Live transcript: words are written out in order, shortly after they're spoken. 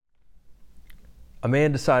A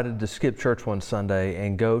man decided to skip church one Sunday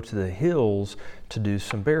and go to the hills to do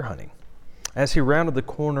some bear hunting. As he rounded the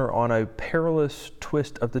corner on a perilous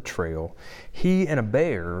twist of the trail, he and a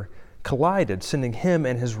bear collided, sending him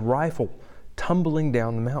and his rifle tumbling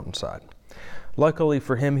down the mountainside. Luckily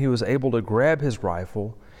for him, he was able to grab his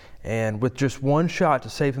rifle and, with just one shot to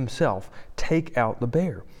save himself, take out the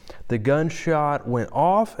bear. The gunshot went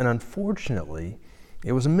off, and unfortunately,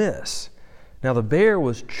 it was a miss. Now, the bear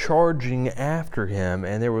was charging after him,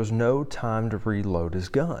 and there was no time to reload his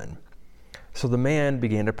gun. So the man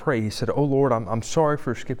began to pray. He said, "Oh Lord, I'm sorry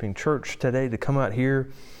for skipping church today to come out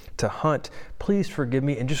here to hunt. Please forgive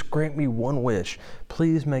me and just grant me one wish.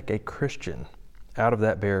 Please make a Christian out of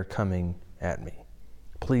that bear coming at me.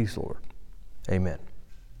 Please, Lord. Amen."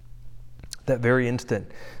 That very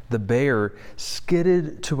instant, the bear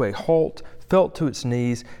skidded to a halt, fell to its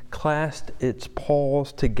knees, clasped its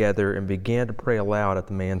paws together, and began to pray aloud at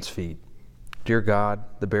the man's feet. "Dear God,"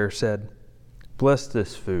 the bear said, "bless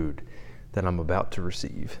this food that I'm about to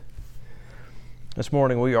receive." This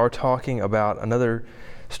morning we are talking about another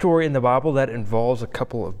story in the Bible that involves a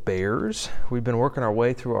couple of bears. We've been working our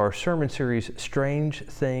way through our sermon series, Strange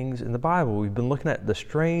Things in the Bible. We've been looking at the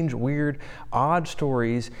strange, weird, odd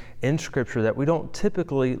stories in Scripture that we don't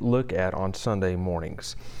typically look at on Sunday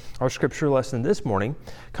mornings. Our Scripture lesson this morning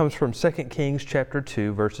comes from 2 Kings chapter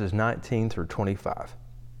 2, verses 19 through 25.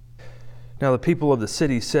 Now the people of the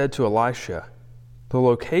city said to Elisha, "The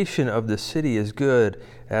location of the city is good,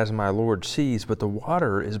 as my Lord sees, but the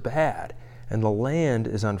water is bad, and the land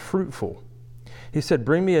is unfruitful." He said,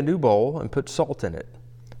 "Bring me a new bowl and put salt in it."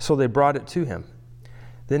 So they brought it to him.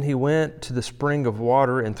 Then he went to the spring of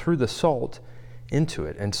water and threw the salt into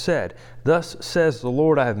it and said, "Thus says the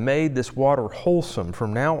Lord, I have made this water wholesome.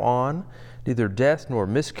 From now on, neither death nor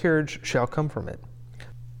miscarriage shall come from it."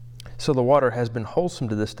 So the water has been wholesome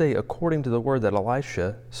to this day, according to the word that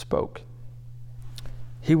Elisha spoke.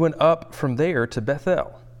 He went up from there to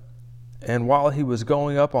Bethel, and while he was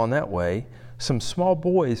going up on that way, some small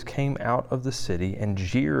boys came out of the city and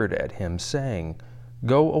jeered at him, saying,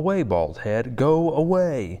 "Go away, bald head! Go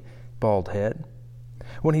away, bald head!"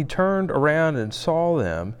 When he turned around and saw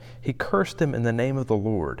them, he cursed them in the name of the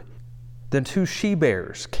Lord. Then 2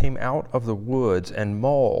 she-bears came out of the woods and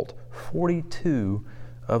mauled 42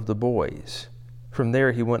 of the boys. From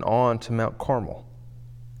there he went on to Mount Carmel,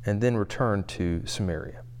 and then returned to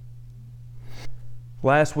Samaria.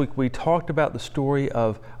 Last week we talked about the story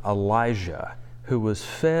of Elijah, who was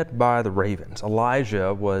fed by the ravens.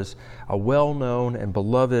 Elijah was a well-known and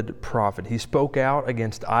beloved prophet. He spoke out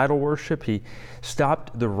against idol worship. He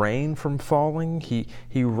stopped the rain from falling.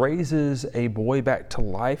 He raises a boy back to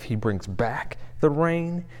life. He brings back the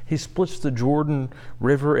rain. He splits the Jordan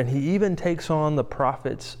River, and he even takes on the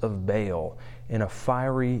prophets of Baal in a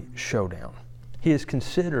fiery showdown. He is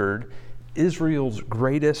considered Israel's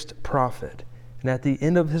greatest prophet. And at the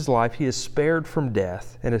end of his life, he is spared from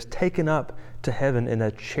death and is taken up to heaven in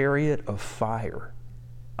a chariot of fire.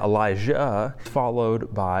 Elijah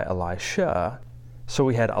followed by Elisha. So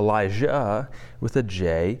we had Elijah with a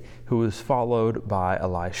J, who was followed by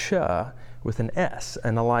Elisha with an S.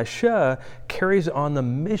 And Elisha carries on the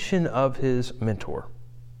mission of his mentor.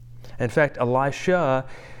 In fact, Elisha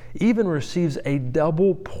even receives a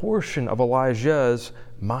double portion of Elijah's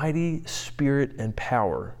mighty spirit and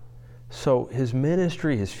power. So his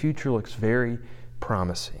ministry, his future looks very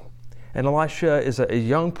promising. And Elisha is a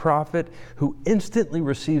young prophet who instantly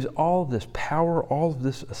receives all of this power, all of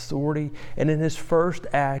this authority. And in his first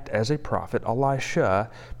act as a prophet, Elisha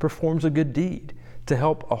performs a good deed to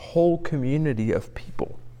help a whole community of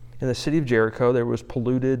people. In the city of Jericho, there was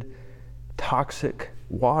polluted, toxic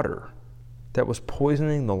water that was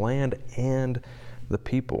poisoning the land and the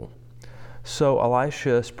people. So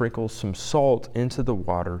Elisha sprinkles some salt into the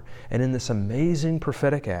water, and in this amazing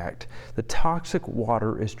prophetic act, the toxic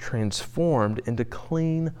water is transformed into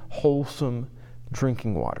clean, wholesome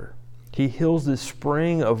drinking water. He heals this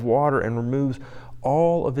spring of water and removes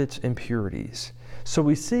all of its impurities. So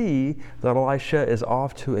we see that Elisha is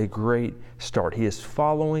off to a great start. He is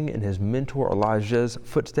following in his mentor Elijah's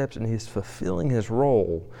footsteps, and he is fulfilling his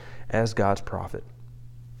role as God's prophet.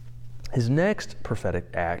 His next prophetic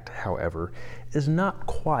act, however, is not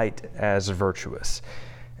quite as virtuous.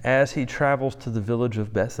 As he travels to the village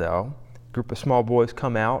of Bethel, a group of small boys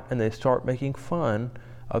come out and they start making fun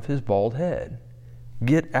of his bald head.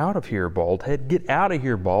 "Get out of here, bald head. Get out of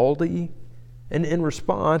here, baldy." And in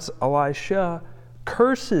response, Elisha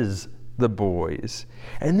curses the boys.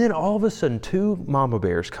 And then all of a sudden, 2 mama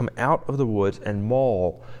bears come out of the woods and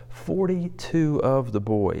maul 42 of the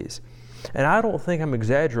boys. And I don't think I'm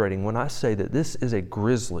exaggerating when I say that this is a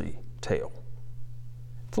grisly tale.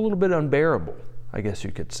 It's a little bit unbearable, I guess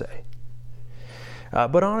you could say.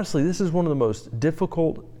 But honestly, this is one of the most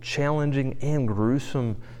difficult, challenging, and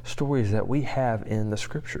gruesome stories that we have in the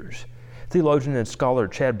Scriptures. Theologian and scholar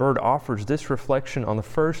Chad Bird offers this reflection on the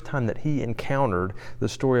first time that he encountered the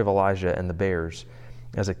story of Elijah and the bears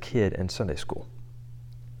as a kid in Sunday school.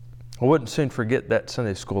 I wouldn't soon forget that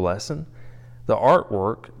Sunday school lesson. The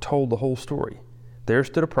artwork told the whole story. There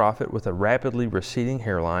stood a prophet with a rapidly receding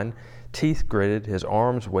hairline, teeth gritted, his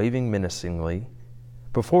arms waving menacingly.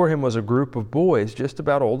 Before him was a group of boys just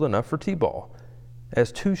about old enough for t-ball,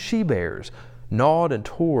 as two she-bears gnawed and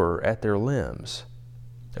tore at their limbs.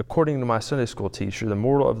 According to my Sunday school teacher, the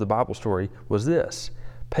moral of the Bible story was this: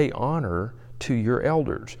 pay honor to your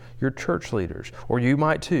elders, your church leaders, or you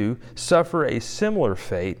might too suffer a similar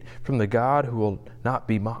fate from the God who will not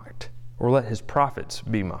be mocked, or let his prophets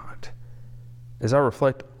be mocked. As I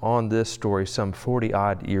reflect on this story some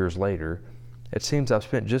 40-odd years later, it seems I've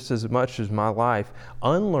spent just as much of my life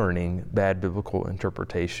unlearning bad biblical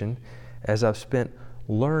interpretation as I've spent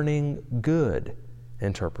learning good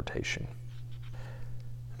interpretation.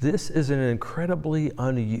 This is an incredibly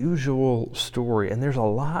unusual story, and there's a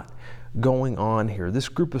lot going on here. This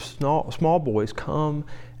group of small boys come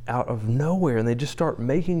out of nowhere, and they just start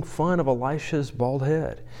making fun of Elisha's bald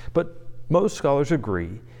head. But most scholars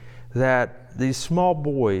agree that these small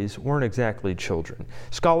boys weren't exactly children.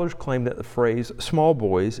 Scholars claim that the phrase small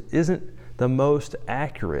boys isn't the most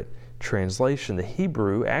accurate translation. The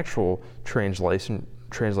Hebrew actual translation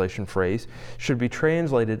phrase should be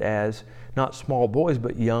translated as not small boys,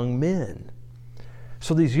 but young men.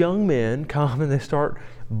 So these young men come and they start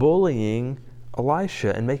bullying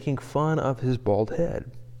Elisha and making fun of his bald head.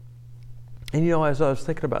 And as I was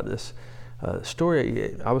thinking about this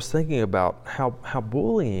story, I was thinking about how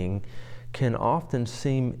bullying can often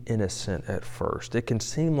seem innocent at first. It can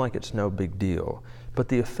seem like it's no big deal, but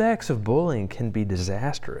the effects of bullying can be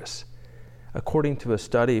disastrous. According to a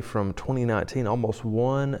study from 2019, almost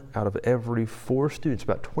 1 out of every 4 students,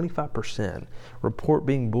 about 25%, report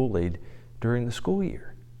being bullied during the school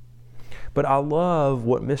year. But I love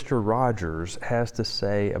what Mr. Rogers has to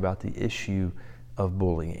say about the issue of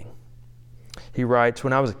bullying. He writes,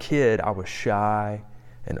 "When I was a kid, I was shy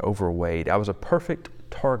and overweight. I was a perfect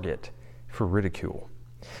target for ridicule.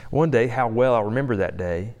 One day, how well I remember that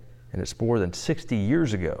day, and it's more than 60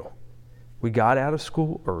 years ago, we got out of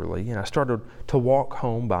school early and I started to walk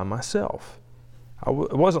home by myself.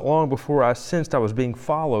 It wasn't long before I sensed I was being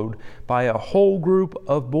followed by a whole group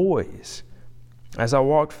of boys. As I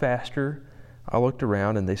walked faster, I looked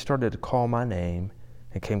around and they started to call my name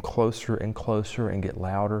and came closer and closer and get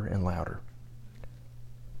louder and louder.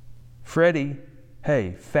 Freddie,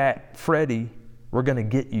 hey, fat Freddie, we're going to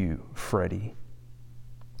get you, Freddie.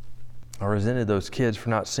 I resented those kids for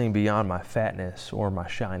not seeing beyond my fatness or my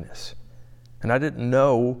shyness. And I didn't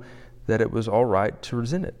know that it was all right to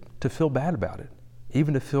resent it, to feel bad about it,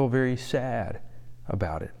 even to feel very sad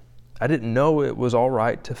about it. I didn't know it was all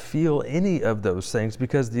right to feel any of those things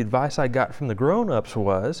because the advice I got from the grown-ups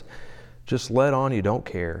was, just let on you don't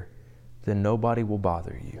care, then nobody will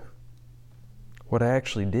bother you. What I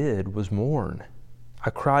actually did was mourn. I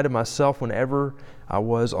cried to myself whenever I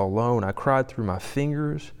was alone. I cried through my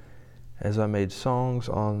fingers as I made songs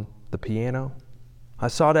on the piano. I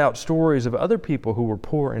sought out stories of other people who were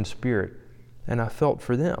poor in spirit, and I felt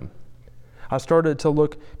for them. I started to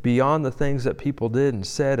look beyond the things that people did and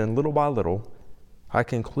said, and little by little, I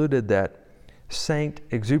concluded that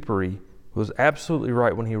Saint-Exupéry was absolutely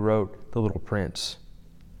right when he wrote The Little Prince.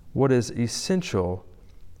 What is essential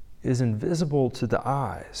is invisible to the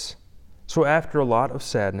eyes. So after a lot of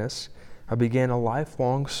sadness, I began a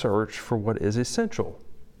lifelong search for what is essential.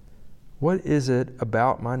 What is it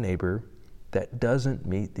about my neighbor that doesn't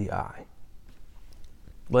meet the eye?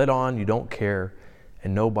 Let on, you don't care,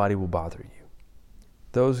 and nobody will bother you.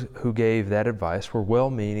 Those who gave that advice were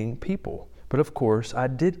well-meaning people, but of course I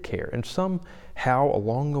did care, and somehow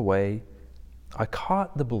along the way, I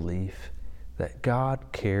caught the belief that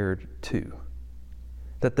God cared too,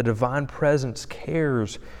 that the divine presence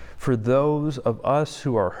cares for those of us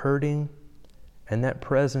who are hurting, and that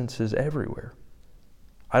presence is everywhere.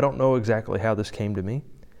 I don't know exactly how this came to me.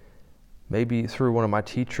 Maybe through one of my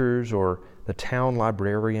teachers or the town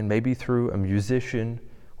librarian, maybe through a musician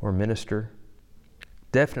or minister,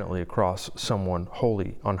 definitely across someone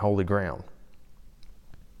on holy ground.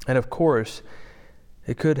 And of course,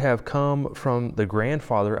 it could have come from the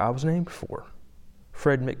grandfather I was named for,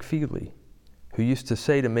 Fred McFeely, who used to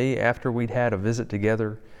say to me after we'd had a visit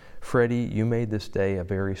together, "Freddie, you made this day a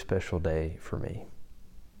very special day for me."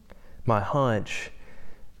 My hunch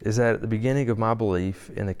is that at the beginning of my belief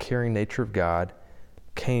in the caring nature of God,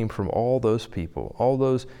 came from all those people, all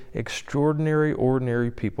those extraordinary,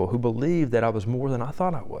 ordinary people who believed that I was more than I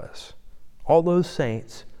thought I was. All those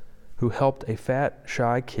saints who helped a fat,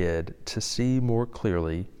 shy kid to see more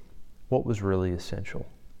clearly what was really essential.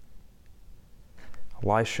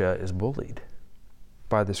 Elisha is bullied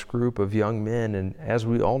by this group of young men, and as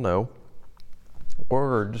we all know,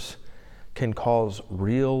 words can cause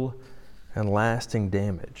real and lasting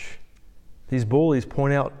damage. These bullies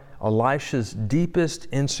point out Elisha's deepest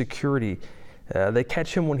insecurity. They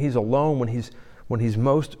catch him when he's alone, when he's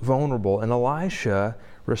most vulnerable, and Elisha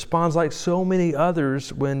responds like so many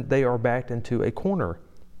others when they are backed into a corner.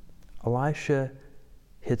 Elisha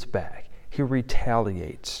hits back. He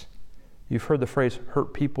retaliates. You've heard the phrase,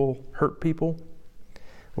 hurt people, hurt people?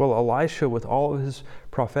 Well, Elisha, with all of his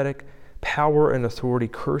prophetic power and authority,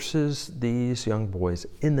 curses these young boys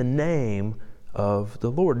in the name of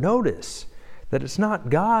the Lord. Notice that it's not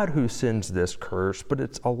God who sends this curse, but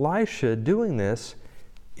it's Elisha doing this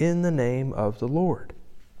in the name of the Lord.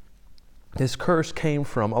 This curse came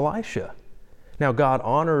from Elisha. Now, God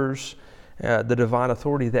honors the divine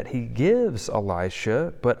authority that he gives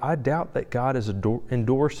Elisha, but I doubt that God is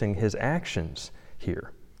endorsing his actions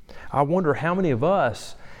here. I wonder how many of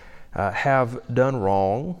us have done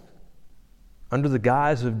wrong under the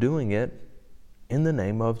guise of doing it in the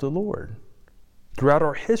name of the Lord. Throughout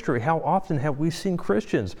our history, how often have we seen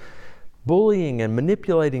Christians bullying and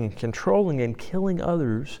manipulating and controlling and killing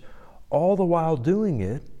others, all the while doing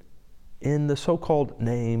it in the so-called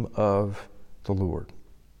name of the Lord?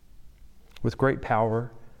 With great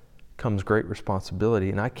power comes great responsibility,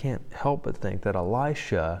 and I can't help but think that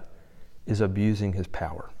Elisha is abusing his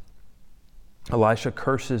power. Elisha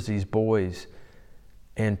curses these boys,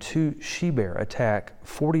 and 2 she-bear attack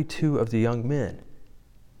 42 of the young men.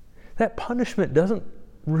 That punishment doesn't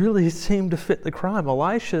really seem to fit the crime.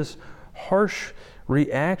 Elisha's harsh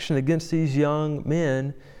reaction against these young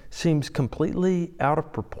men seems completely out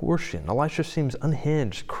of proportion. Elisha seems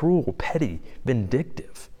unhinged, cruel, petty,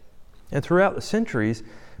 vindictive. And throughout the centuries,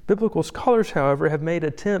 biblical scholars, however, have made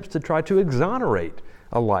attempts to try to exonerate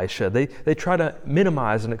Elisha. They try to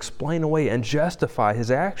minimize and explain away and justify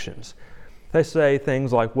his actions. They say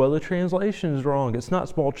things like, well, the translation is wrong. It's not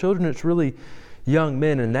small children, it's really young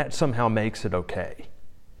men, and that somehow makes it okay.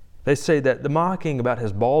 They say that the mocking about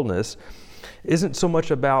his baldness isn't so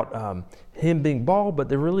much about him being bald, but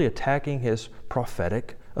they're really attacking his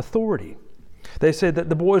prophetic authority. They say that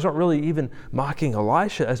the boys aren't really even mocking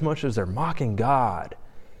Elisha as much as they're mocking God.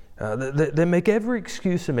 They make every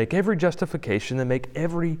excuse and make every justification, they make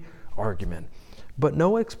every argument. But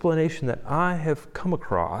no explanation that I have come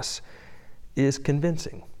across is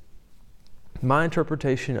convincing. My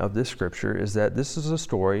interpretation of this scripture is that this is a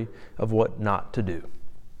story of what not to do.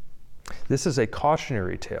 This is a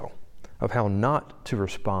cautionary tale of how not to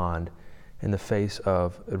respond in the face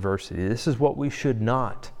of adversity. This is what we should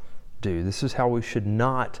not do. This is how we should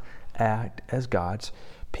not act as God's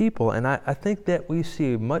people. And I think that we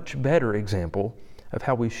see a much better example of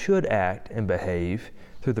how we should act and behave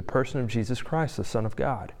through the person of Jesus Christ, the Son of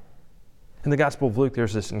God. In the Gospel of Luke,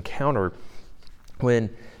 there's this encounter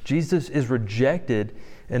when Jesus is rejected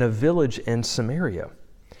in a village in Samaria.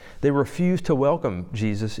 They refuse to welcome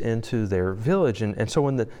Jesus into their village. And so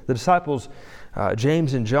when the disciples,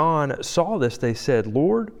 James and John, saw this, they said,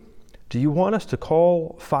 "Lord, do you want us to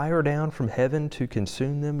call fire down from heaven to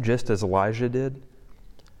consume them, just as Elijah did?"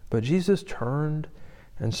 But Jesus turned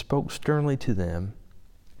and spoke sternly to them,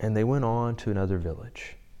 and they went on to another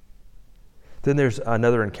village. Then there's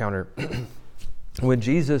another encounter when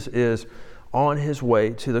Jesus is on his way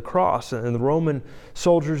to the cross, and the Roman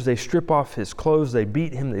soldiers, they strip off his clothes, they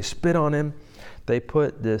beat him, they spit on him, they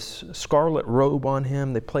put this scarlet robe on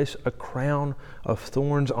him, they place a crown of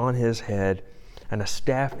thorns on his head and a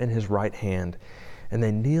staff in his right hand, and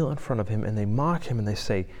they kneel in front of him and they mock him and they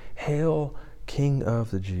say, "Hail, King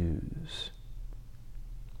of the Jews."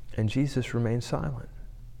 And Jesus remains silent.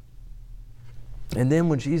 And then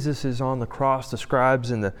when Jesus is on the cross, the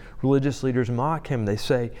scribes and the religious leaders mock him. They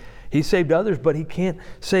say, "He saved others, but he can't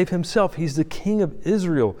save himself. He's the King of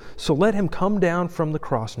Israel. So let him come down from the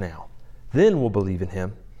cross now. Then we'll believe in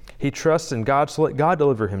him. He trusts in God, so let God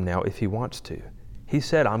deliver him now if he wants to. He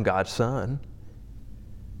said, 'I'm God's son.'"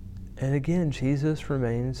 And again, Jesus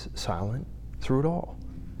remains silent through it all.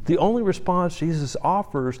 The only response Jesus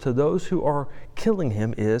offers to those who are killing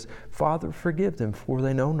him is, "Father, forgive them, for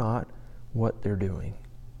they know not what they're doing."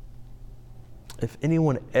 If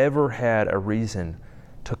anyone ever had a reason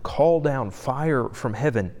to call down fire from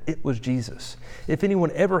heaven, it was Jesus. If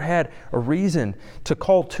anyone ever had a reason to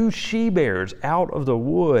call 2 she-bears out of the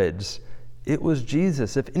woods, It was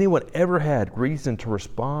Jesus. If anyone ever had reason to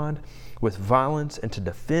respond with violence and to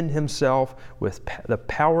defend himself with the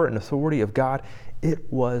power and authority of God,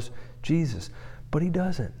 it was Jesus. But he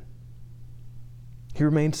doesn't. He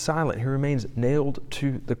remains silent. He remains nailed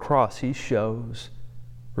to the cross. He shows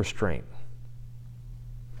restraint.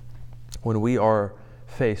 When we are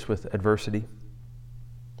faced with adversity,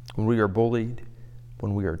 when we are bullied,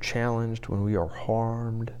 when we are challenged, when we are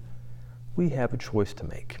harmed, we have a choice to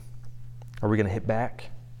make. Are we going to hit back?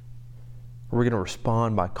 Are we going to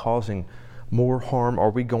respond by causing more harm? Are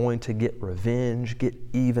we going to get revenge, get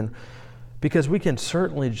even? Because we can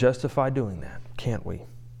certainly justify doing that, can't we?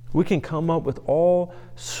 We can come up with all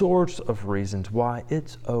sorts of reasons why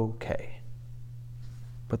it's okay.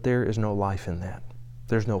 But there is no life in that.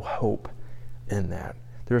 There's no hope in that.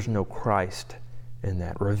 There's no Christ in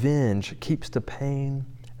that. Revenge keeps the pain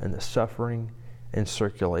and the suffering in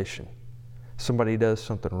circulation. Somebody does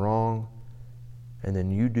something wrong, and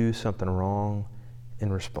then you do something wrong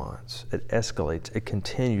in response. It escalates. It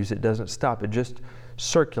continues. It doesn't stop. It just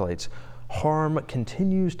circulates. Harm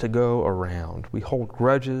continues to go around. We hold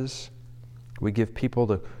grudges. We give people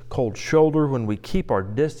the cold shoulder when we keep our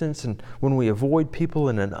distance and when we avoid people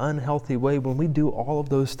in an unhealthy way. When we do all of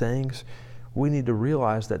those things, we need to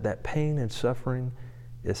realize that that pain and suffering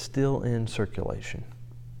is still in circulation.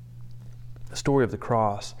 The story of the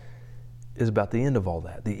cross is about the end of all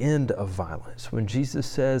that, the end of violence. When Jesus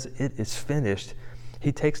says it is finished,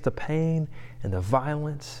 he takes the pain and the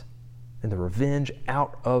violence and the revenge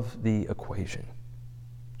out of the equation.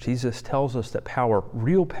 Jesus tells us that power,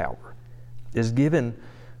 real power, is given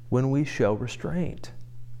when we show restraint.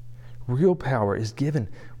 Real power is given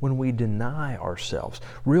when we deny ourselves.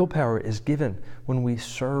 Real power is given when we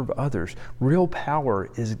serve others. Real power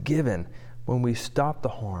is given when we stop the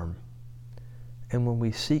harm and when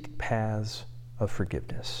we seek paths of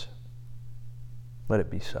forgiveness. Let it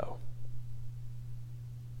be so.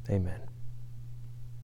 Amen.